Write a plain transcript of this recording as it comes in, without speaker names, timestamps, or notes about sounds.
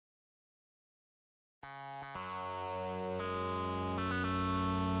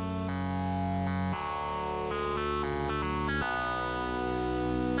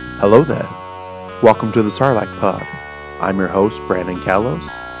Hello there. Welcome to the Sarlacc Pod. I'm your host, Brandon Kalos,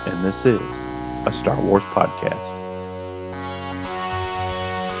 and this is a Star Wars podcast.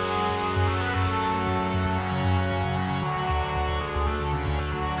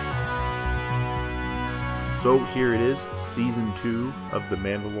 So here it is, Season 2 of The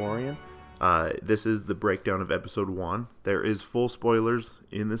Mandalorian. This is the breakdown of Episode 1. There is full spoilers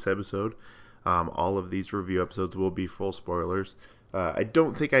in this episode. All of these review episodes will be full spoilers. I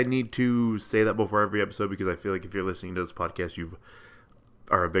don't think I need to say that before every episode because I feel like if you're listening to this podcast, you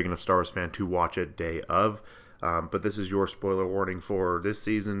are a big enough Star Wars fan to watch it day of. But this is your spoiler warning for this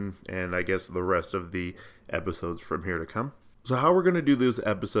season and I guess the rest of the episodes from here to come. So how we're going to do these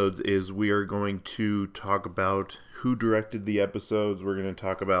episodes is we are going to talk about who directed the episodes. We're going to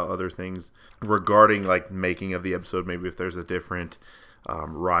talk about other things regarding like making of the episode. Maybe if there's a different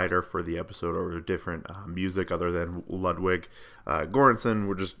writer for the episode or a different music other than Ludwig Göransson.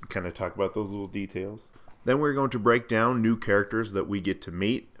 We'll just kind of talk about those little details. Then we're going to break down new characters that we get to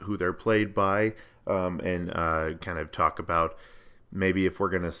meet, who they're played by, and kind of talk about maybe if we're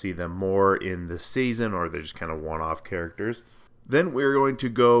going to see them more in the season or they're just kind of one-off characters. Then we're going to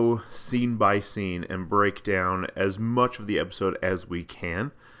go scene by scene and break down as much of the episode as we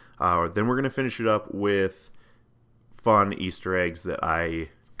can. Then we're going to finish it up with fun Easter eggs that I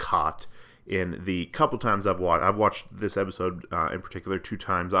caught in the couple times I've watched. I've watched this episode in particular 2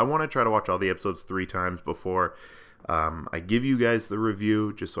 times. I want to try to watch all the episodes 3 times before I give you guys the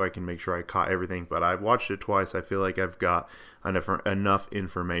review, just so I can make sure I caught everything. But I've watched it twice. I feel like I've got enough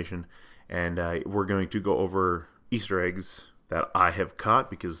information, and we're going to go over Easter eggs that I have caught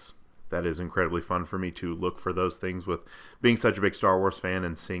because that is incredibly fun for me to look for those things. With being such a big Star Wars fan,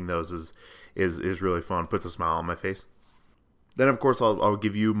 and seeing those is really fun. Puts a smile on my face. Then, of course, I'll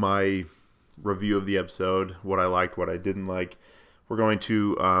give you my review of the episode, what I liked, what I didn't like. We're going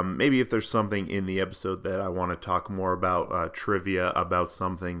to, maybe if there's something in the episode that I want to talk more about, trivia about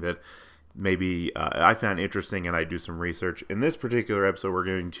something that maybe I found interesting and I do some research. In this particular episode, we're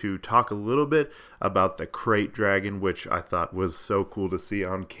going to talk a little bit about the crate dragon, which I thought was so cool to see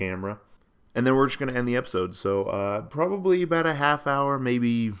on camera. And then we're just going to end the episode. So probably about a half hour,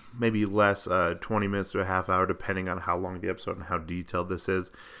 maybe less, 20 minutes to a half hour, depending on how long the episode and how detailed this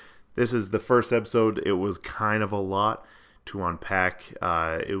is. This is the first episode. It was kind of a lot to unpack.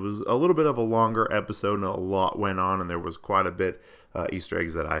 It was a little bit of a longer episode, and a lot went on, and there was quite a bit Easter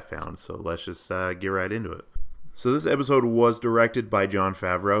eggs that I found. So let's just get right into it. So this episode was directed by Jon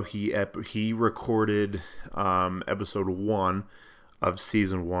Favreau. He recorded episode 1 of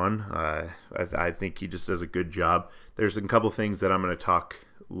season 1. I think he just does a good job. There's a couple things that I'm going to talk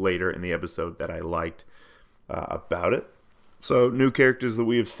later in the episode that I liked about it. So new characters that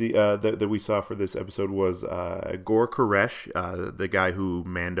we have that we saw for this episode was Gor Koresh, the guy who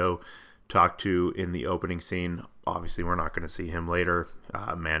Mando talked to in the opening scene. Obviously, we're not going to see him later.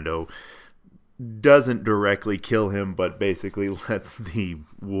 Mando doesn't directly kill him, but basically lets the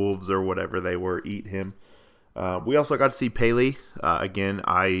wolves or whatever they were eat him. We also got to see Peli. Again,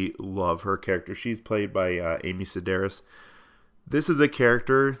 I love her character. She's played by Amy Sedaris. This is a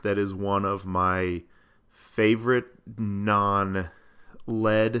character that is one of my favorite non-led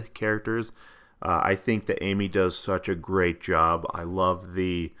characters. I think that Amy does such a great job. I love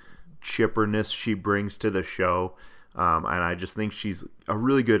the chipperness she brings to the show. And I just think she's a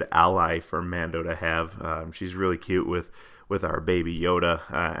really good ally for Mando to have. She's really cute with our baby Yoda.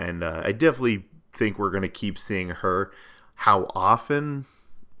 And I definitely think we're going to keep seeing her. How often?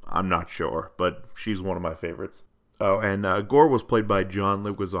 I'm not sure, but she's one of my favorites. Oh, and Gor was played by John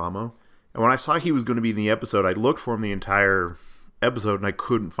Leguizamo. And when I saw he was going to be in the episode, I looked for him the entire episode and I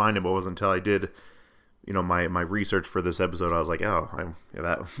couldn't find him. It wasn't until I did, my research for this episode. I was like,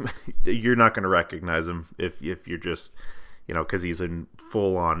 you're not going to recognize him if you're just, because he's in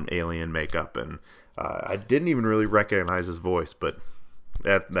full-on alien makeup. And I didn't even really recognize his voice, but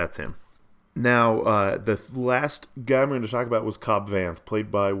that's him. Now, the last guy I'm going to talk about was Cobb Vanth, played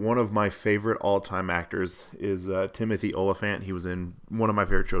by one of my favorite all-time actors, is Timothy Olyphant. He was in one of my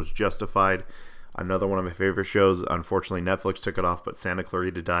favorite shows, Justified. Another one of my favorite shows. Unfortunately, Netflix took it off, but Santa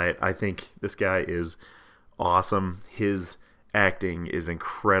Clarita Diet. I think this guy is awesome. His acting is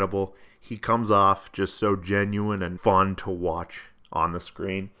incredible. He comes off just so genuine and fun to watch on the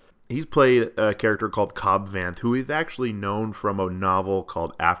screen. He's played a character called Cobb Vanth, who is actually known from a novel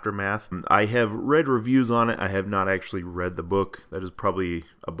called Aftermath. I have read reviews on it. I have not actually read the book. That is probably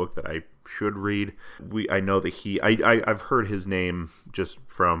a book that I should read. I know that I've heard his name just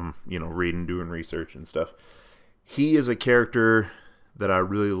from, reading, doing research and stuff. He is a character that I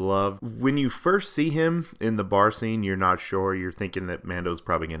really love. When you first see him in the bar scene, you're not sure. You're thinking that Mando's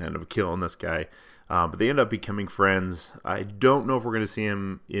probably going to end up killing this guy. But they end up becoming friends. I don't know if we're going to see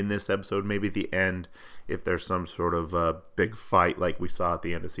him in this episode. Maybe at the end, if there's some sort of big fight like we saw at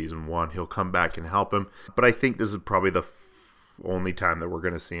the end of season 1, he'll come back and help him. But I think this is probably the only time that we're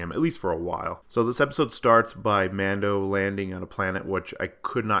going to see him, at least for a while. So this episode starts by Mando landing on a planet which I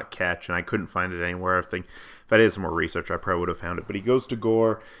could not catch, and I couldn't find it anywhere. I think if I did some more research, I probably would have found it. But he goes to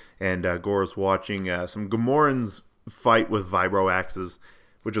Gore, and Gore is watching some Gamorreans fight with vibro axes,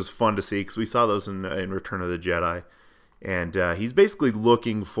 which was fun to see because we saw those in Return of the Jedi. And he's basically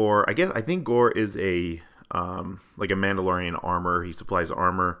looking for, I think Gore is a like a Mandalorian armor. He supplies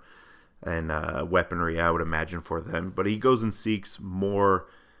armor and weaponry, I would imagine, for them. But he goes and seeks more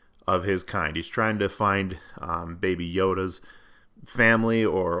of his kind. He's trying to find Baby Yoda's family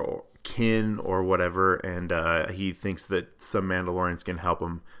or kin or whatever, and he thinks that some Mandalorians can help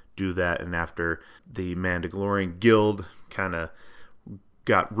him do that. And after the Mandalorian guild kind of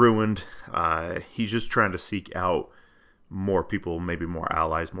got ruined, he's just trying to seek out more people, maybe more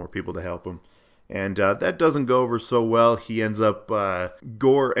allies, more people to help him. And that doesn't go over so well. He ends up,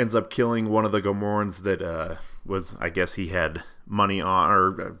 Gore ends up killing one of the Gamorreans that was, I guess he had money on,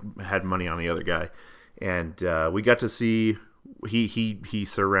 or had money on the other guy. And we got to see, he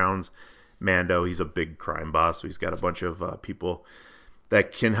surrounds Mando. He's a big crime boss, so he's got a bunch of people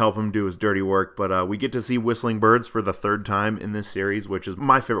that can help him do his dirty work. But we get to see whistling birds for the 3rd time in this series, which is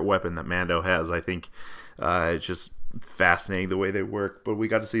my favorite weapon that Mando has. I think it's just fascinating the way they work. But we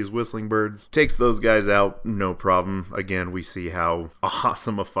got to see his whistling birds. Takes those guys out, no problem. Again, we see how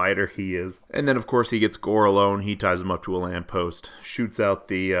awesome a fighter he is. And then, of course, he gets Gore alone. He ties him up to a lamppost, shoots out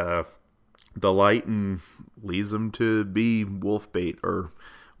the light, and leaves him to be wolf bait or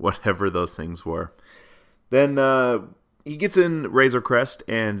whatever those things were. Then he gets in Razor Crest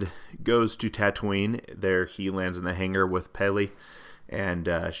and goes to Tatooine. There he lands in the hangar with Peli. And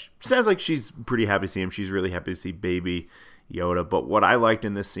sounds like she's pretty happy to see him. She's really happy to see Baby Yoda. But what I liked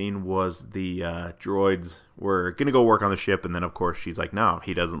in this scene was the droids were going to go work on the ship. And then, of course, she's like, no,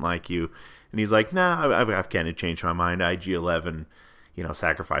 he doesn't like you. And he's like, nah, I've kind of changed my mind. IG-11,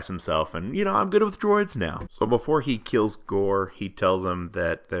 sacrifice himself. And, I'm good with droids now. So before he kills Gore, he tells him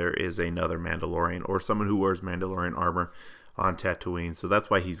that there is another Mandalorian, or someone who wears Mandalorian armor, on Tatooine. So that's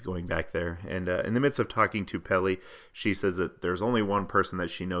why he's going back there. And in the midst of talking to Peli, she says that there's only one person that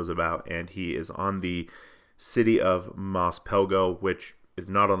she knows about, and he is on the city of Mos Pelgo, which is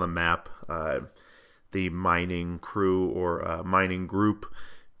not on the map. The mining crew or mining group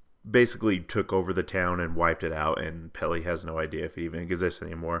basically took over the town and wiped it out, and Peli has no idea if it even exists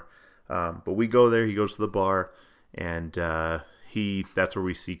anymore. But we go there. He goes to the bar, and that's where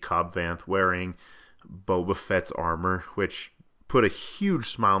we see Cobb Vanth wearing Boba Fett's armor, which put a huge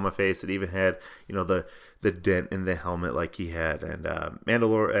smile on my face. It even had, the dent in the helmet like he had. And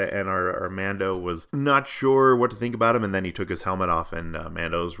our Mando was not sure what to think about him, and then he took his helmet off, and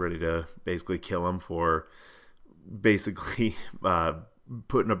Mando's ready to basically kill him for basically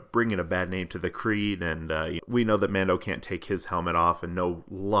bringing a bad name to the Creed. And we know that Mando can't take his helmet off, and no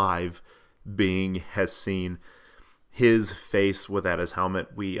live being has seen his face without his helmet.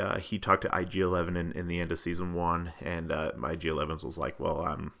 He talked to IG-11 in the end of season 1, and IG-11 was like, well,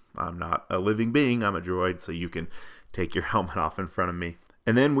 I'm not a living being, I'm a droid, so you can take your helmet off in front of me.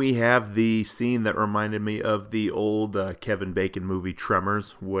 And then we have the scene that reminded me of the old Kevin Bacon movie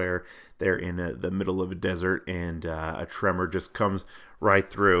Tremors, where they're in the middle of a desert, and a tremor just comes right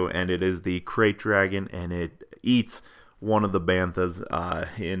through, and it is the Krayt Dragon, and it eats one of the banthas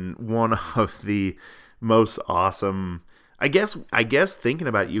in one of the most awesome. I guess thinking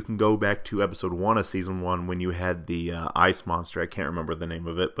about it, you can go back to episode 1 of season 1 when you had the ice monster. I can't remember the name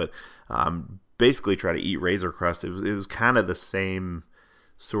of it, but basically try to eat Razor Crest. It was kind of the same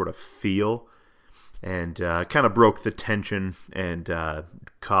sort of feel, and kind of broke the tension. And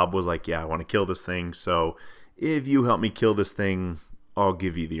Cobb was like, yeah, I want to kill this thing, so if you help me kill this thing, I'll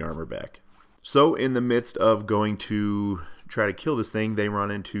give you the armor back. So in the midst of going to try to kill this thing, they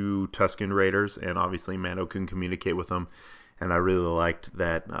run into Tusken Raiders, and obviously Mando can communicate with them, and I really liked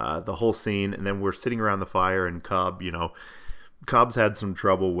that, the whole scene. And then we're sitting around the fire, and Cobb's had some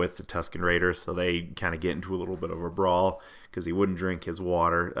trouble with the Tusken Raiders, so they kind of get into a little bit of a brawl because he wouldn't drink his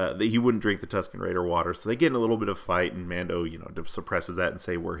water. He wouldn't drink the Tusken Raider water, so they get in a little bit of fight, and Mando, suppresses that and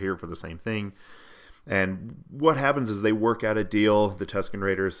say, we're here for the same thing. And what happens is they work out a deal. The Tusken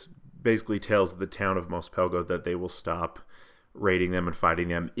Raiders basically tells the town of Mos Pelgo that they will stop raiding them and fighting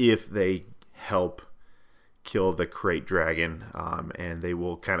them if they help kill the Krayt Dragon, and they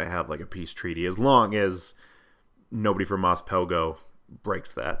will kind of have like a peace treaty as long as nobody from Mos Pelgo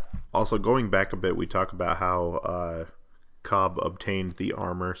breaks that. Also, going back a bit, we talk about how Cobb obtained the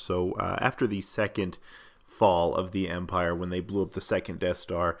armor. So after the second fall of the Empire, when they blew up the second Death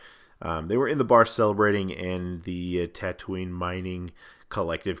Star, they were in the bar celebrating, and the Tatooine mining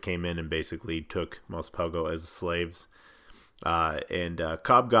collective came in and basically took Mos Pelgo as slaves. And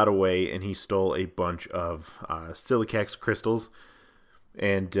Cobb got away, and he stole a bunch of silicax crystals,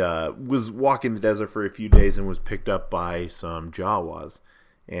 and was walking the desert for a few days and was picked up by some Jawas.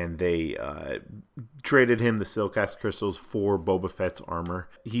 And they traded him the silicax crystals for Boba Fett's armor.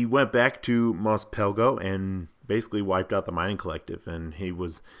 He went back to Mos Pelgo and basically wiped out the mining collective, and he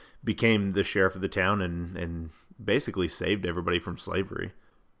became the sheriff of the town and basically saved everybody from slavery.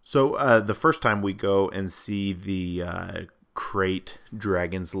 So the first time we go and see the Crate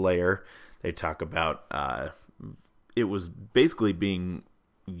Dragon's Lair, they talk about it was basically being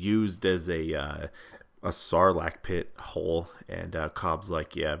used as a Sarlacc pit hole, and Cobb's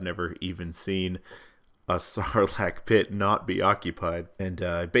like, yeah, I've never even seen a Sarlacc pit not be occupied,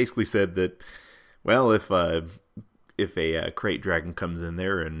 and basically said that, well, if a crate dragon comes in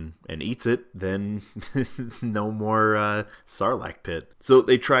there and eats it, then no more Sarlacc pit. So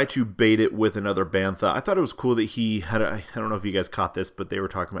they try to bait it with another bantha. I thought it was cool that he had I don't know if you guys caught this, but they were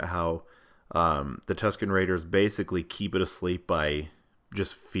talking about how the Tusken Raiders basically keep it asleep by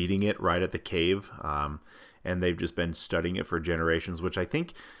just feeding it right at the cave, and they've just been studying it for generations, which I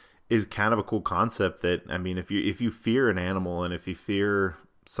think is kind of a cool concept. That, I mean, if you fear an animal, and if you fear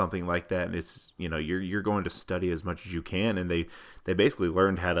something like that, and it's, you know, you're going to study as much as you can, and they basically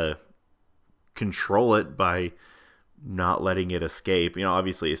learned how to control it by not letting it escape. You know,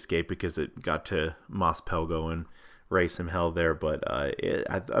 obviously escape because it got to Mos Pelgo and raised some hell there, but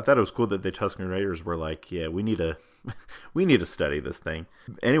I thought it was cool that the Tusken Raiders were like, yeah, we need to study this thing.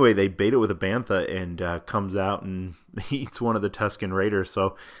 Anyway, they bait it with a bantha, and comes out and eats one of the Tusken Raiders.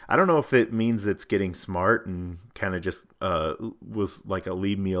 So I don't know if it means it's getting smart and kind of just was like a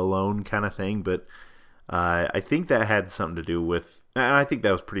leave me alone kind of thing, but I think that had something to do with, and I think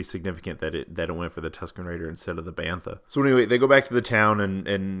that was pretty significant that it went for the Tusken Raider instead of the bantha. So anyway, they go back to the town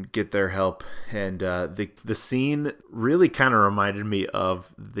and get their help, and the scene really kind of reminded me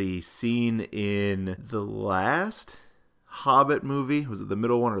of the scene in the last Hobbit movie. Was it the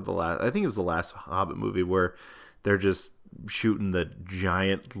middle one or the last? I think it was the last Hobbit movie, where they're just shooting the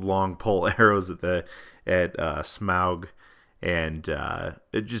giant long pole arrows at Smaug, and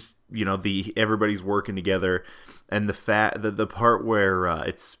it just, you know, everybody's working together, and the part where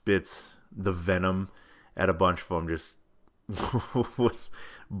it spits the venom at a bunch of them just was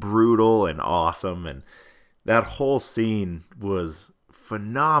brutal and awesome, and that whole scene was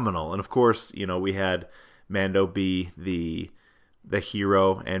phenomenal. And of course, you know, we had Mando be the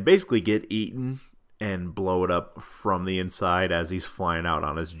hero and basically get eaten and blow it up from the inside as he's flying out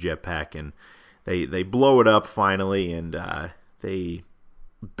on his jetpack, and they blow it up finally, and they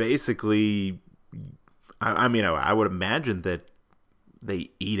basically, I mean, I would imagine that they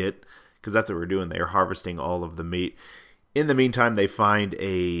eat it, because that's what we're doing. They're harvesting all of the meat. In the meantime, they find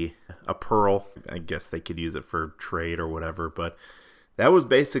a pearl. I guess they could use it for trade or whatever, but that was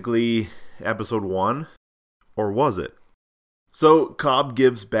basically episode 1. Or was it? So Cobb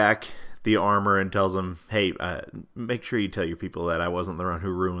gives back the armor and tells them, hey, make sure you tell your people that I wasn't the one who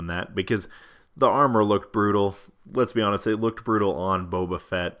ruined that, because the armor looked brutal. Let's be honest, it looked brutal on Boba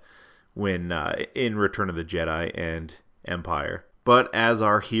Fett when in Return of the Jedi and Empire. But as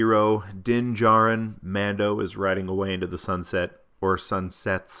our hero, Din Djarin Mando, is riding away into the sunset, or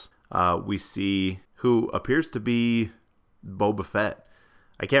sunsets, we see who appears to be Boba Fett.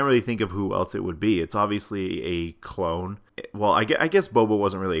 I can't really think of who else it would be. It's obviously a clone. Well, I guess Boba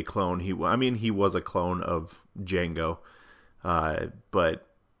wasn't really a clone. He was a clone of Jango. But,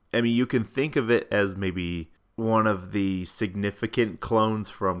 I mean, you can think of it as maybe one of the significant clones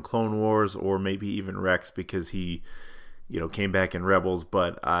from Clone Wars, or maybe even Rex, because he, you know, came back in Rebels.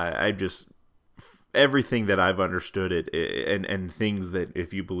 But I just, everything that I've understood and things that,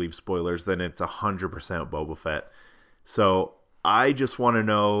 if you believe spoilers, then it's 100% Boba Fett. So I just want to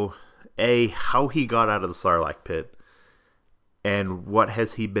know, A, how he got out of the Sarlacc pit, and what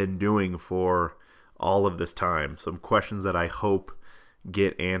has he been doing for all of this time. Some questions that I hope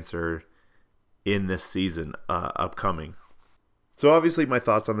get answered in this season upcoming. So obviously my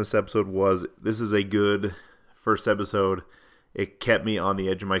thoughts on this episode was, this is a good first episode. It kept me on the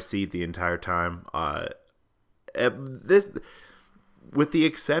edge of my seat the entire time. This, with the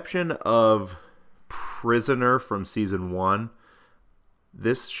exception of Prisoner from season 1,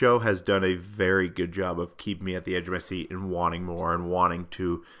 this show has done a very good job of keeping me at the edge of my seat and wanting more, and wanting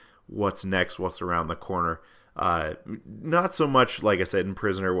to what's next, what's around the corner. Not so much, like I said, in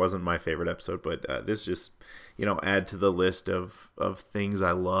Prisoner wasn't my favorite episode, but this just, add to the list of things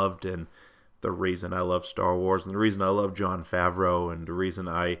I loved, and the reason I love Star Wars, and the reason I love Jon Favreau, and the reason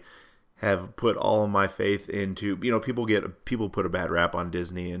I have put all of my faith into, people put a bad rap on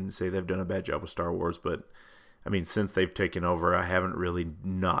Disney and say they've done a bad job with Star Wars, but I mean, since they've taken over, I haven't really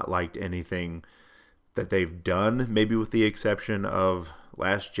not liked anything that they've done, maybe with the exception of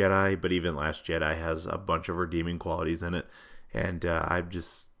Last Jedi, but even Last Jedi has a bunch of redeeming qualities in it, and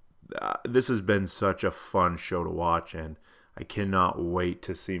this has been such a fun show to watch, and I cannot wait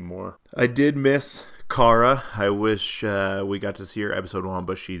to see more. I did miss Kara. I wish we got to see her episode 1,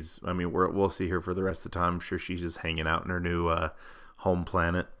 but we'll see her for the rest of the time. I'm sure she's just hanging out in her new home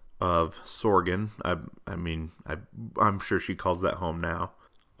planet of Sorgan. I'm sure she calls that home now.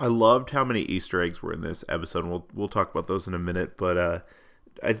 I loved how many Easter eggs were in this episode, and we'll talk about those in a minute, but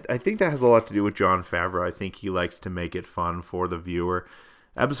I think that has a lot to do with Jon Favreau. I think he likes to make it fun for the viewer.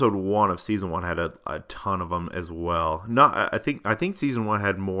 Episode 1 of season 1 had a ton of them as well. I think season 1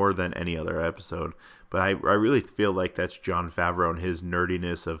 had more than any other episode, but I really feel like that's Jon Favreau, and his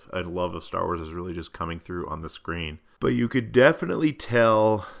nerdiness of a love of Star Wars is really just coming through on the screen. But you could definitely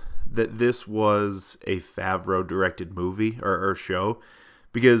tell that this was a Favreau directed movie or show,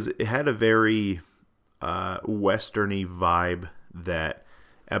 because it had a very westerny vibe that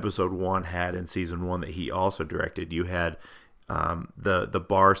episode 1 had in season 1 that he also directed. You had the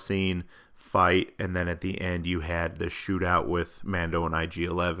bar scene fight, and then at the end you had the shootout with Mando and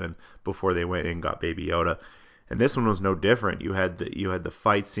IG-11 before they went and got Baby Yoda. And this one was no different. You had the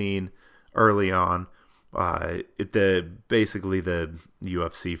fight scene early on, basically the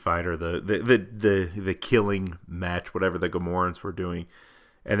UFC fight, or the killing match, whatever the Gamorreans were doing.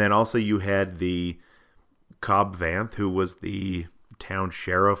 And then also you had the Cobb Vanth, who was the town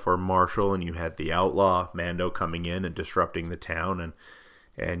sheriff or marshal, and you had the outlaw Mando coming in and disrupting the town,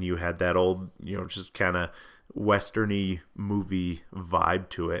 and you had that old, just kind of westerny movie vibe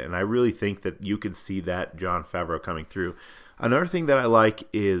to it. And I really think that you could see that Jon Favreau coming through. Another thing that I like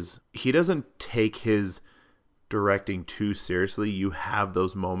is he doesn't take his directing too seriously. You have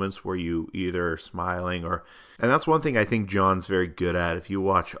those moments where you either are smiling and that's one thing I think John's very good at. If you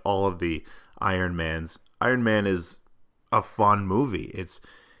watch all of the Iron Man is a fun movie. It's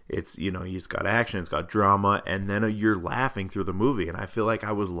got action, it's got drama, and then you're laughing through the movie. And I feel like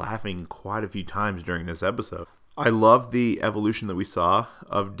I was laughing quite a few times during this episode. I love the evolution that we saw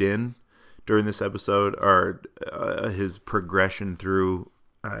of Din during this episode, or his progression through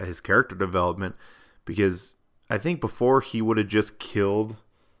his character development, because I think before he would have just killed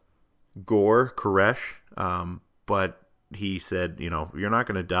Koresh, but he said, you're not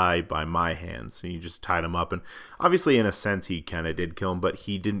going to die by my hands. And he just tied him up. And obviously, in a sense, he kind of did kill him, but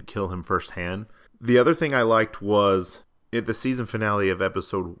he didn't kill him firsthand. The other thing I liked was at the season finale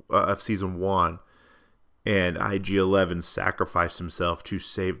of season 1, and IG-11 sacrificed himself to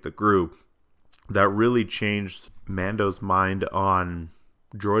save the group. That really changed Mando's mind on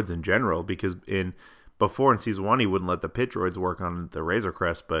droids in general, because before in season 1, he wouldn't let the pit droids work on the Razor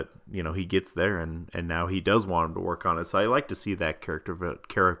Crest, but he gets there, and now he does want him to work on it. So I like to see that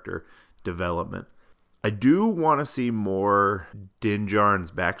character development. I do want to see more Din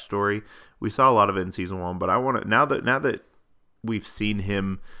Djarin's backstory. We saw a lot of it in season 1, but I want to now that we've seen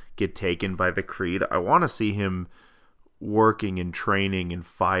him get taken by the Creed, I want to see him working and training and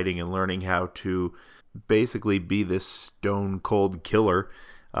fighting and learning how to basically be this stone cold killer.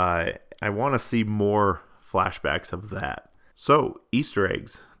 I want to see more flashbacks of that. So, Easter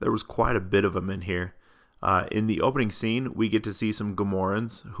eggs. There was quite a bit of them in here. In the opening scene, we get to see some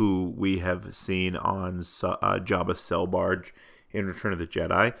Gamorreans who we have seen on Jabba's cell barge in Return of the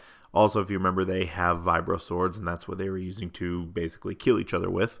Jedi. Also, if you remember, they have vibro swords, and that's what they were using to basically kill each other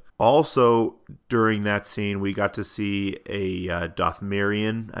with. Also, during that scene, we got to see a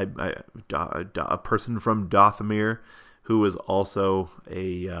Dothmerian, a person from Dothmir, who was also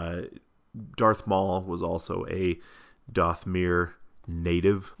a Darth Maul was also a Dothmir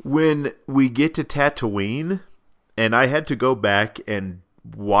native. When we get to Tatooine, and I had to go back and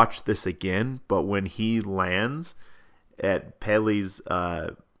watch this again, but when he lands at Peli's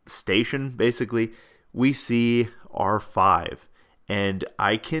station, basically, we see R5. And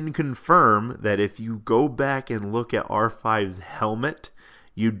I can confirm that if you go back and look at R5's helmet,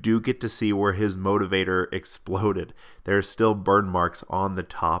 you do get to see where his motivator exploded. There's still burn marks on the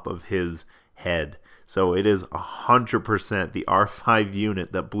top of his head. So it is 100% the R5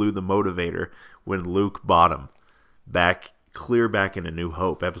 unit that blew the motivator when Luke bought him. Clear back in A New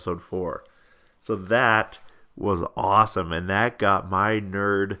Hope, episode 4. So that was awesome, and that got my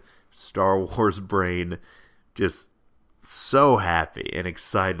nerd Star Wars brain Just so happy and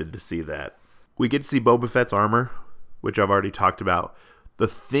excited to see that. We get to see Boba Fett's armor, which I've already talked about. The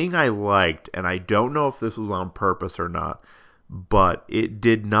thing I liked, and I don't know if this was on purpose or not, but it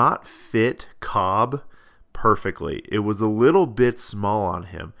did not fit Cobb perfectly. It was a little bit small on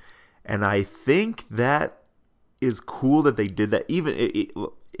him. And I think that is cool that they did that. Even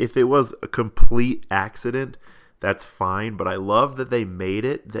if it was a complete accident, that's fine. But I love that they made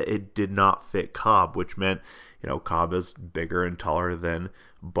it that it did not fit Cobb, which meant, Cobb is bigger and taller than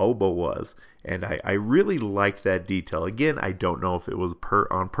Boba was. And I really liked that detail. Again, I don't know if it was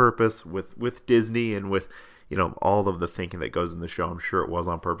on purpose with Disney and with, all of the thinking that goes in the show. I'm sure it was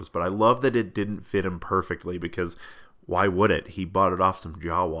on purpose. But I love that it didn't fit him perfectly, because why would it? He bought it off some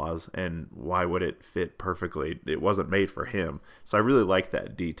Jawas, and why would it fit perfectly? It wasn't made for him. So I really like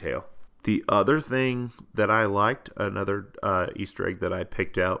that detail. The other thing that I liked, another Easter egg that I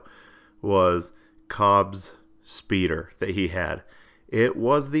picked out, was Cobb's speeder that he had. It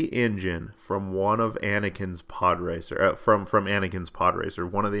was the engine from one of Anakin's pod racer, from Anakin's pod racer,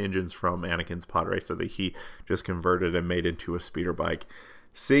 one of the engines from Anakin's pod racer that he just converted and made into a speeder bike.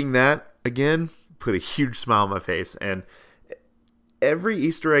 Seeing that again put a huge smile on my face, and every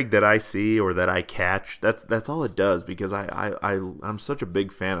Easter egg that I see or that I catch, that's all it does, because I'm such a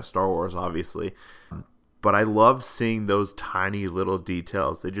big fan of Star Wars, obviously, but I love seeing those tiny little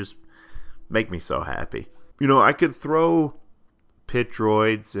details. They just make me so happy. I could throw pit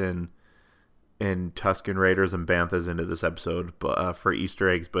droids and Tusken Raiders and Banthas into this episode, but for Easter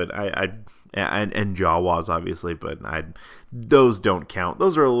eggs, but and Jawas obviously, but those don't count.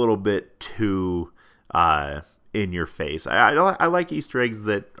 Those are a little bit too in your face. I like Easter eggs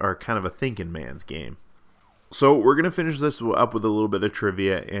that are kind of a thinking man's game. So we're gonna finish this up with a little bit of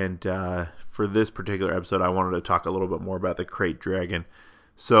trivia, and for this particular episode, I wanted to talk a little bit more about the Krayt Dragon.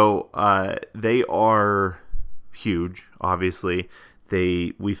 So they are huge, obviously.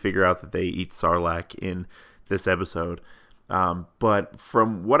 We figure out that they eat Sarlacc in this episode, but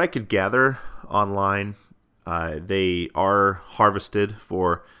from what I could gather online, they are harvested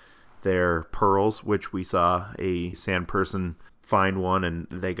for their pearls, which we saw a sand person find one, and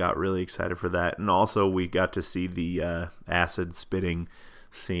they got really excited for that. And also we got to see the acid spitting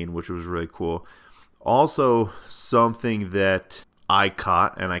scene, which was really cool. Also, something that I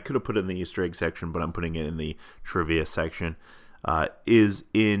caught, and I could have put it in the Easter egg section, but I'm putting it in the trivia section, is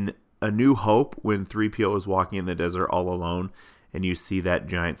in A New Hope, when 3PO is walking in the desert all alone, and you see that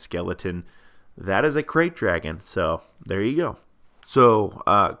giant skeleton. That is a Krayt Dragon. So there you go. So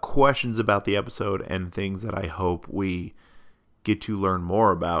questions about the episode and things that I hope we get to learn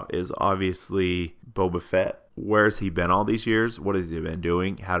more about is obviously Boba Fett. Where's he been all these years? What has he been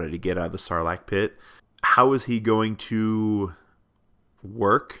doing? How did he get out of the Sarlacc pit? How is he going to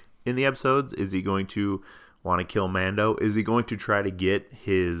work in the episodes? Is he going to want to kill Mando? Is he going to try to get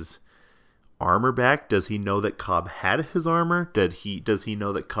his armor back? Does he know that Cobb had his armor? Does he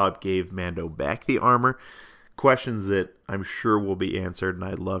know that Cobb gave Mando back the armor? Questions that I'm sure will be answered, and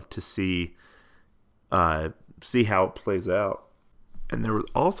I'd love to see how it plays out. And there were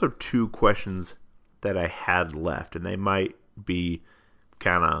also two questions that I had left, and they might be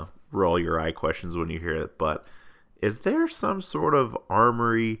kind of roll your eye questions when you hear it, but is there some sort of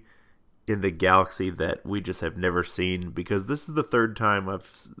armory in the galaxy that we just have never seen? Because this is the third time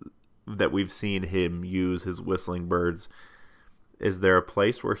that we've seen him use his whistling birds. Is there a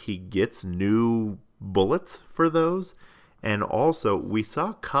place where he gets new bullets for those? And also, we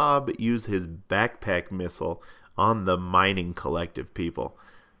saw Cobb use his backpack missile on the mining collective people.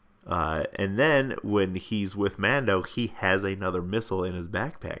 And then when he's with Mando, he has another missile in his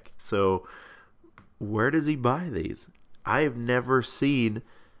backpack. So where does he buy these? I have never seen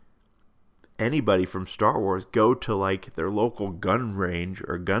anybody from Star Wars go to like their local gun range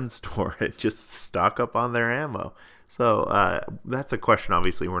or gun store and just stock up on their ammo. So that's a question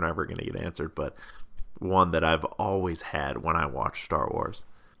obviously we're never going to get answered, but one that I've always had when I watch Star Wars.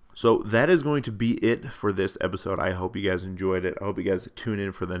 So that is going to be it for this episode. I hope you guys enjoyed it. I hope you guys tune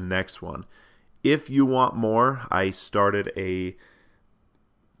in for the next one. If you want more, I started a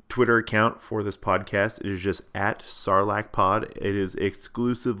Twitter account for this podcast. It is just at SarlaccPod. It is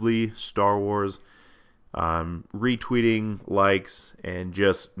exclusively Star Wars, retweeting, likes, and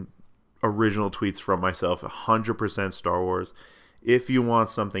just original tweets from myself. 100% Star Wars. If you want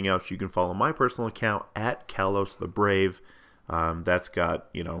something else, you can follow my personal account at Kalos the Brave. That's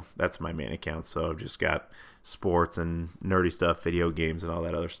got, that's my main account. So I've just got sports and nerdy stuff, video games, and all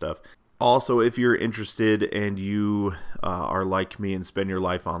that other stuff. Also, if you're interested and you are like me and spend your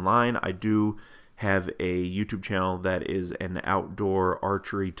life online, I do have a YouTube channel that is an outdoor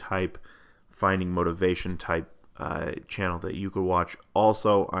archery type finding motivation type channel that you could watch.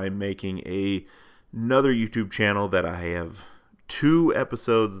 Also, I'm making another YouTube channel that I have 2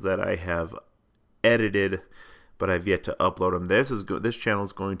 episodes that I have edited, but I've yet to upload them. This channel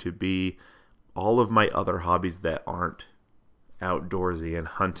is going to be all of my other hobbies that aren't outdoorsy and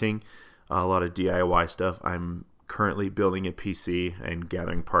hunting. A lot of DIY stuff. I'm currently building a PC and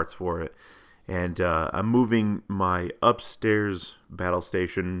gathering parts for it, and I'm moving my upstairs battle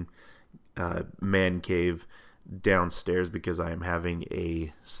station man cave downstairs because I am having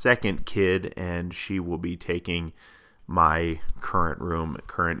a second kid, and she will be taking my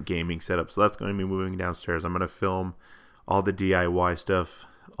current gaming setup. So that's going to be moving downstairs. I'm going to film all the DIY stuff,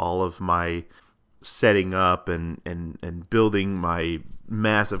 all of my setting up and building my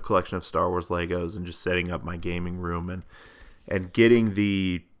massive collection of Star Wars Legos, and just setting up my gaming room and getting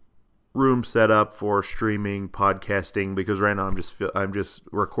the room set up for streaming, podcasting, because right now I'm just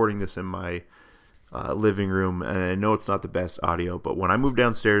recording this in my living room, and I know it's not the best audio, but when I move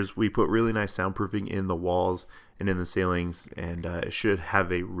downstairs, we put really nice soundproofing in the walls and in the ceilings, and it should have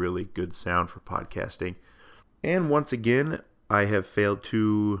a really good sound for podcasting. And once again, I have failed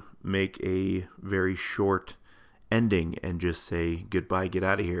to make a very short ending and just say goodbye, get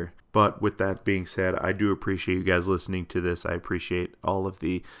out of here. But with that being said, I do appreciate you guys listening to this. I appreciate all of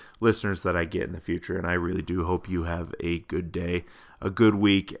the listeners that I get in the future, and I really do hope you have a good day, a good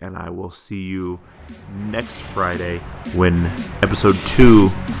week, and I will see you next Friday when episode 2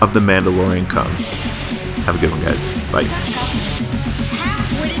 of The Mandalorian comes. Have a good one, guys. Bye.